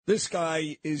This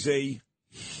guy is a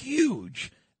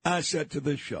huge asset to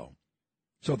this show.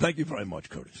 So thank you very much,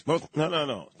 Curtis. Well,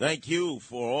 no. Thank you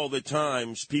for all the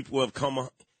times people have come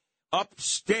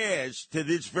upstairs to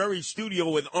this very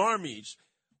studio with armies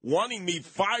wanting me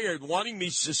fired, wanting me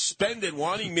suspended,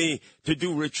 wanting me to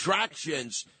do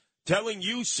retractions, telling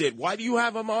you, Sid, why do you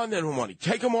have him on in the morning?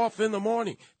 Take him off in the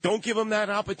morning. Don't give him that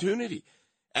opportunity.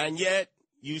 And yet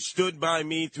you stood by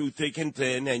me through thick and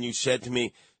thin, and you said to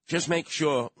me, just make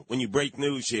sure when you break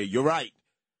news here, you're right.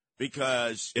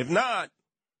 Because if not,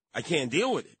 I can't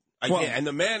deal with it. I can't. And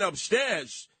the man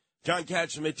upstairs, John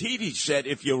Katzimatidis, said,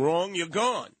 if you're wrong, you're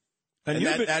gone. And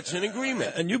that's an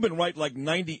agreement. And you've been right like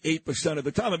 98% of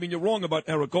the time. I mean, you're wrong about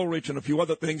Eric Ulrich and a few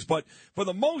other things, but for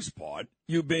the most part,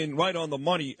 you've been right on the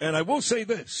money. And I will say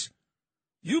this.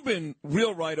 You've been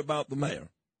real right about the mayor.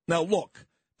 Now, look,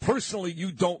 personally,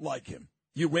 you don't like him.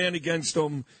 You ran against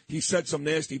him. He said some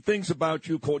nasty things about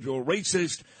you, called you a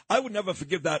racist. I would never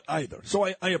forgive that either. So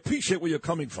I appreciate where you're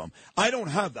coming from. I don't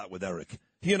have that with Eric.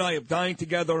 He and I have dined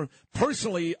together.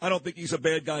 Personally, I don't think he's a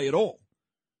bad guy at all.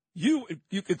 You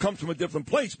could come from a different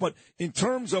place, but in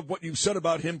terms of what you've said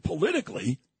about him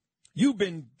politically, you've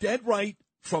been dead right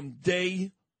from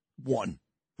day one.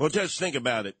 Well, just think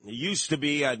about it. It used to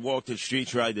be I'd walk the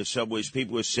streets, ride the subways,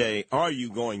 people would say, are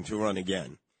you going to run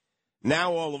again?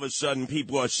 Now, all of a sudden,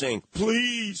 people are saying,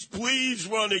 please, please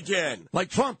run again. Like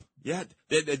Trump. Yeah,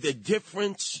 the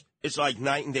difference is like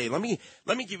night and day. Let me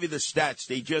give you the stats.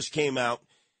 They just came out,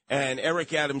 and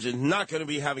Eric Adams is not going to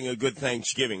be having a good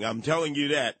Thanksgiving. I'm telling you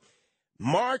that.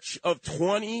 March of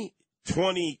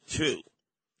 2022,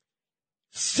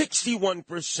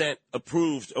 61%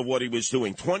 approved of what he was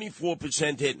doing,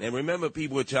 24% didn't. And remember,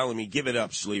 people were telling me, give it up,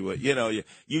 Sliwa. You know,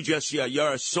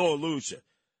 you're a sore loser.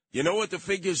 You know what the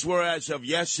figures were as of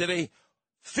yesterday?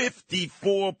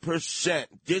 54%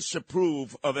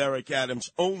 disapprove of Eric Adams,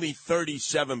 only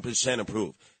 37%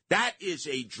 approve. That is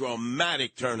a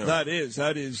dramatic turnaround.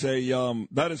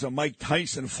 That is a Mike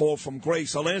Tyson fall from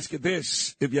grace. I'll ask you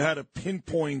this: if you had to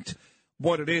pinpoint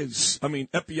what it is, I mean,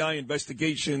 FBI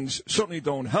investigations certainly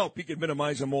don't help. He can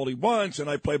minimize them all he wants, and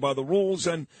I play by the rules,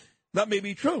 and that may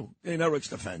be true in Eric's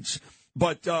defense.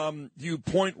 But you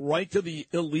point right to the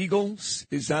illegals.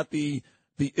 Is that the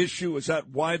issue? Is that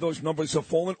why those numbers have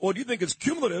fallen? Or do you think it's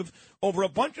cumulative over a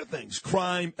bunch of things?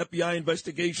 Crime, FBI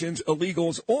investigations,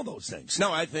 illegals, all those things.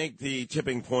 No, I think the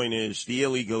tipping point is the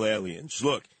illegal aliens.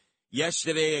 Look,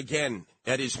 yesterday, again,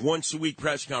 at his once-a-week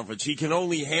press conference, he can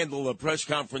only handle a press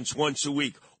conference once a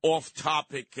week.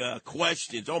 Off-topic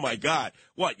questions. Oh, my God.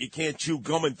 What, you can't chew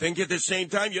gum and think at the same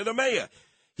time? You're the mayor.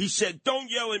 He said,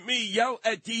 don't yell at me, yell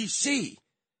at D.C.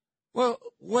 Well,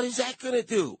 what is that going to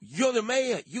do? You're the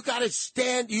mayor. You got to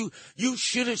stand. You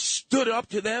should have stood up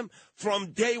to them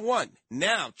from day one.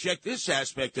 Now, check this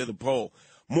aspect of the poll.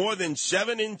 More than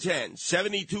 7 in 10,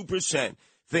 72%,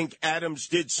 think Adams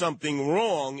did something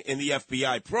wrong in the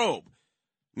FBI probe.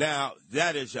 Now,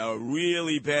 that is a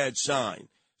really bad sign.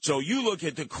 So you look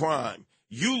at the crime.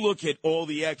 You look at all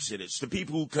the exodus, the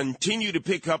people who continue to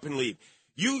pick up and leave.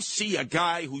 You see a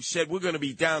guy who said we're going to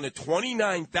be down to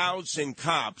 29,000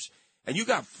 cops, and you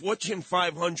got Fortune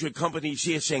 500 companies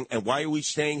here saying, and why are we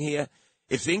staying here?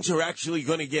 If things are actually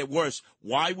going to get worse,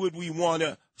 why would we want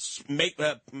to make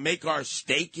our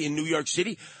stake in New York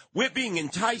City? We're being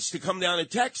enticed to come down to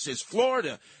Texas,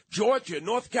 Florida, Georgia,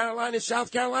 North Carolina,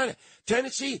 South Carolina,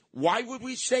 Tennessee. Why would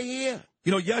we stay here?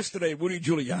 You know, yesterday, Rudy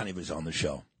Giuliani was on the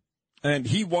show, and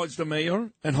he was the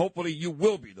mayor, and hopefully you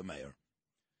will be the mayor.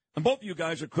 And both of you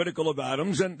guys are critical of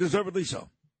Adams, and deservedly so.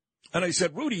 And I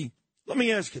said, Rudy, let me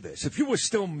ask you this. If you were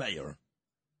still mayor,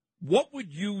 what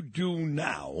would you do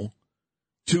now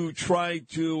to try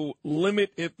to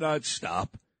limit, if not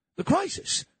stop, the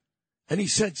crisis? And he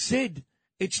said, Sid,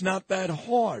 it's not that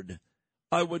hard.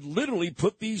 I would literally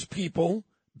put these people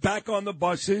back on the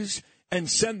buses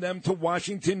and send them to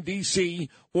Washington, D.C.,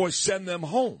 or send them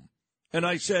home. And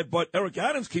I said, but Eric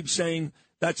Adams keeps saying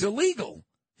that's illegal.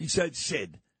 He said,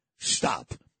 Sid,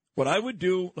 stop. What I would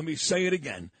do, let me say it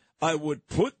again, I would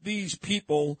put these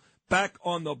people back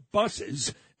on the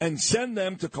buses and send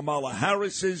them to Kamala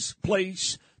Harris's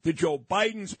place, to Joe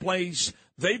Biden's place.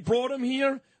 They brought him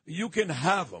here. You can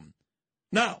have him.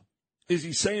 Now, is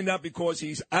he saying that because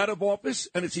he's out of office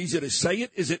and it's easy to say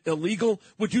it? Is it illegal?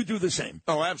 Would you do the same?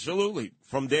 Oh, absolutely.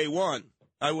 From day one,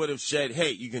 I would have said,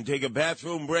 hey, you can take a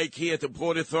bathroom break here at the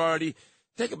Port Authority.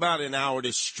 Take about an hour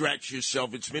to stretch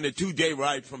yourself. It's been a 2-day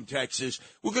ride from Texas.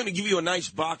 We're going to give you a nice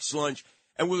box lunch.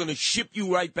 and we're going to ship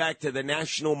you right back to the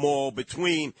National Mall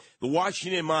between the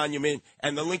Washington Monument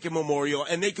and the Lincoln Memorial,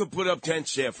 and they could put up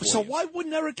tents there for you. So why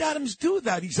wouldn't Eric Adams do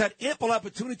that? He's had ample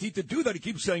opportunity to do that. He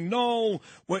keeps saying no.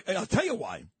 Wait, I'll tell you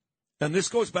why. And this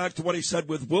goes back to what he said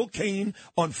with Will Cain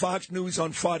on Fox News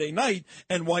on Friday night,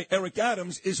 and why Eric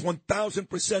Adams is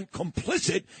 1,000%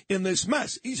 complicit in this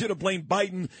mess. Easier to blame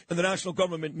Biden and the national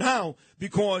government now,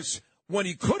 because when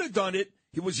he could have done it,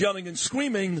 he was yelling and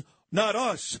screaming, not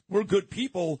us. We're good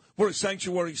people. We're a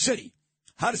sanctuary city.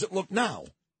 How does it look now?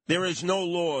 There is no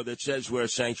law that says we're a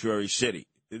sanctuary city.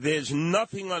 There's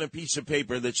nothing on a piece of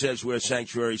paper that says we're a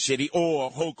sanctuary city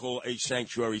or Hochul a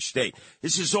sanctuary state.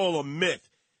 This is all a myth.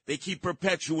 They keep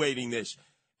perpetuating this.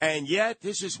 And yet,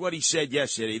 this is what he said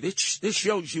yesterday. This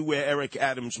shows you where Eric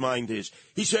Adams' mind is.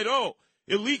 He said,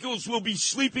 illegals will be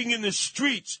sleeping in the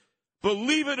streets.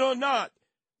 Believe it or not,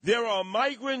 there are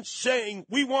migrants saying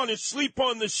we want to sleep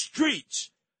on the streets.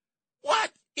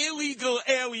 What illegal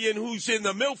alien who's in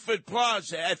the Milford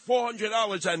Plaza at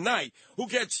 $400 a night, who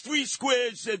gets 3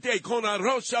 squares a day, con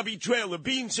arroz habichuela,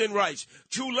 beans and rice,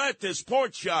 chuletas,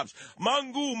 pork chops,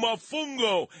 mango,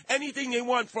 mofongo, anything they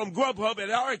want from Grubhub at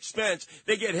our expense.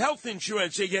 They get health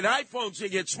insurance, they get iPhones, they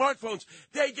get smartphones,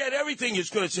 they get everything. Is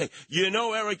going to say,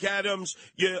 Eric Adams,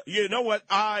 you know what?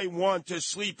 I want to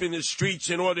sleep in the streets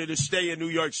in order to stay in New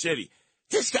York City.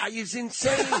 This guy is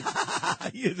insane.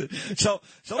 So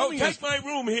take my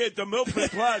room here at the Milford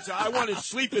Plaza. I want to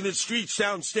sleep in the streets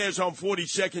downstairs on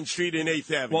 42nd Street and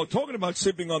 8th Avenue. Well, talking about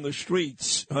sleeping on the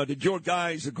streets, did your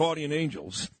guys, the Guardian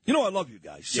Angels, I love you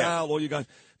guys, Sal, all you guys,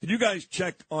 did you guys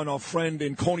check on our friend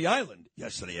in Coney Island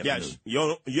yesterday afternoon?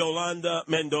 Yes, Yolanda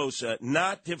Mendoza.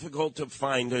 Not difficult to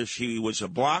find her. She was a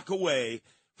block away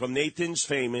from Nathan's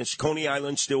Famous, Coney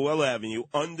Island, Stillwell Avenue,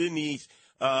 underneath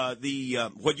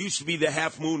what used to be the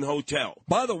Half Moon Hotel.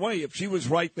 By the way, if she was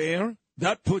right there,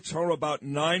 that puts her about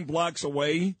 9 blocks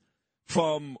away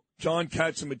from John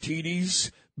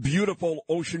Katzimatidis' beautiful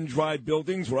Ocean Drive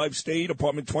buildings where I've stayed,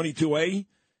 apartment 22A.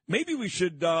 Maybe we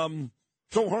should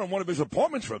throw her in one of his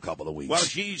apartments for a couple of weeks. Well,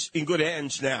 she's in good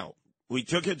hands now. We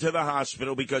took her to the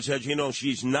hospital because, as you know,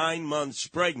 she's 9 months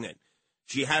pregnant.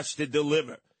 She has to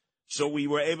deliver. So we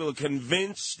were able to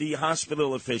convince the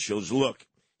hospital officials, look,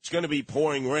 it's going to be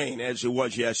pouring rain, as it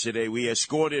was yesterday. We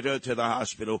escorted her to the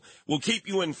hospital. We'll keep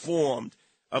you informed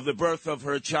of the birth of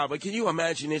her child. But can you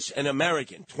imagine this? An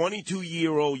American,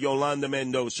 22-year-old Yolanda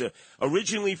Mendoza,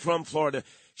 originally from Florida.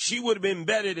 She would have been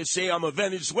better to say, I'm a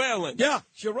Venezuelan. Yeah,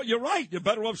 you're right. You're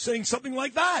better off saying something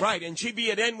like that. Right, and she'd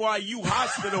be at NYU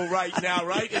Hospital right now,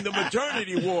 right, in the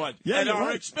maternity ward at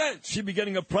our expense. She'd be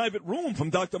getting a private room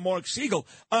from Dr. Mark Siegel.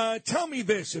 Tell me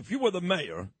this. If you were the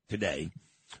mayor today,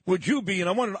 would you be, and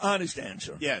I want an honest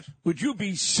answer. Yes. Would you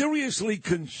be seriously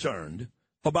concerned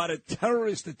about a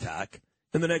terrorist attack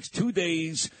in the next 2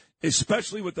 days,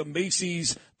 especially with the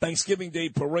Macy's Thanksgiving Day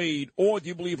parade? Or do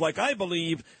you believe, like I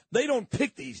believe, they don't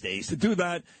pick these days to do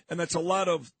that, and that's a lot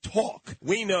of talk?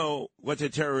 We know what the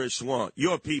terrorists want.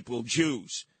 Your people,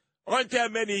 Jews. Aren't there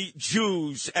many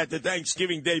Jews at the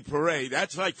Thanksgiving Day parade?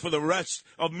 That's like for the rest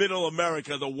of Middle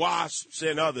America, the WASPs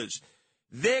and others.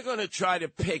 They're going to try to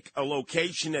pick a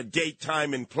location, a date,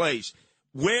 time, and place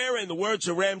where, in the words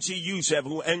of Ramsey Youssef,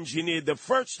 who engineered the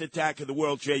first attack of the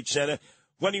World Trade Center,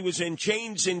 when he was in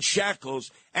chains and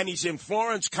shackles, and he's in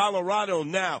Florence, Colorado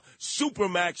now,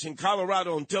 Supermax in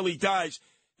Colorado until he dies,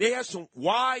 they asked him,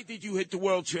 why did you hit the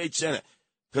World Trade Center?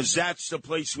 Because that's the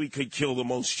place we could kill the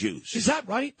most Jews. Is that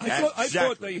right? I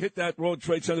thought they hit that World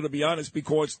Trade Center, to be honest,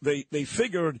 because they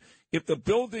figured if the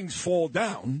buildings fall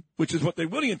down, which is what they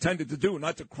really intended to do,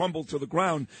 not to crumble to the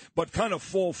ground, but kind of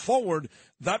fall forward,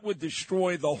 that would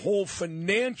destroy the whole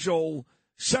financial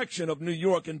section of New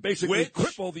York and basically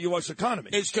cripple the U.S. economy.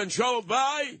 It's controlled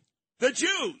by the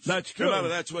Jews. That's true. Remember,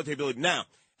 that's what they believe. Now,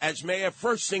 as mayor,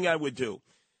 first thing I would do,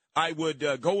 I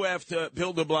would go after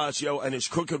Bill de Blasio and his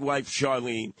crooked wife,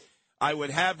 Charlene. I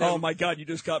would have them... Oh, my God, you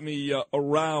just got me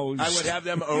aroused. I would have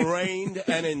them arraigned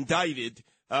and indicted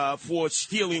for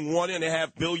stealing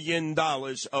 $1.5 billion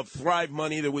of Thrive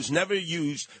money that was never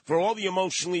used for all the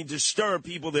emotionally disturbed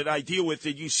people that I deal with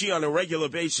that you see on a regular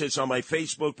basis on my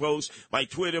Facebook posts, my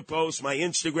Twitter posts, my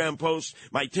Instagram posts,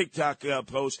 my TikTok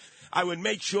posts. I would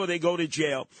make sure they go to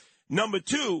jail. Number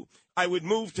 2, I would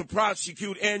move to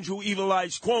prosecute Andrew Evil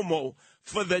Eyes Cuomo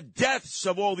for the deaths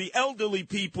of all the elderly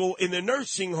people in the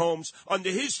nursing homes under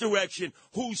his direction,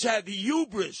 who's had the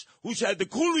hubris, who's had the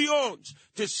culions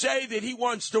to say that he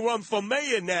wants to run for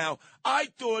mayor now. I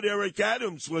thought Eric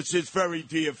Adams was his very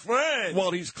dear friend.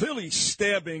 Well, he's clearly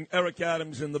stabbing Eric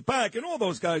Adams in the back, and all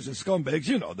those guys are scumbags.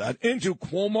 You know that. Andrew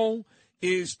Cuomo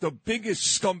is the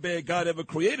biggest scumbag God ever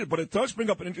created, but it does bring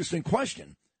up an interesting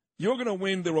question. You're going to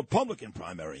win the Republican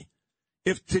primary.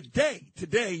 If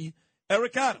today,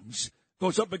 Eric Adams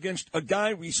goes up against a guy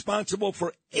responsible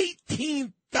for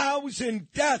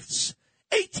 18,000 deaths.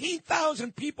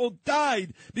 18,000 people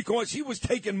died because he was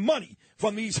taking money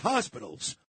from these hospitals.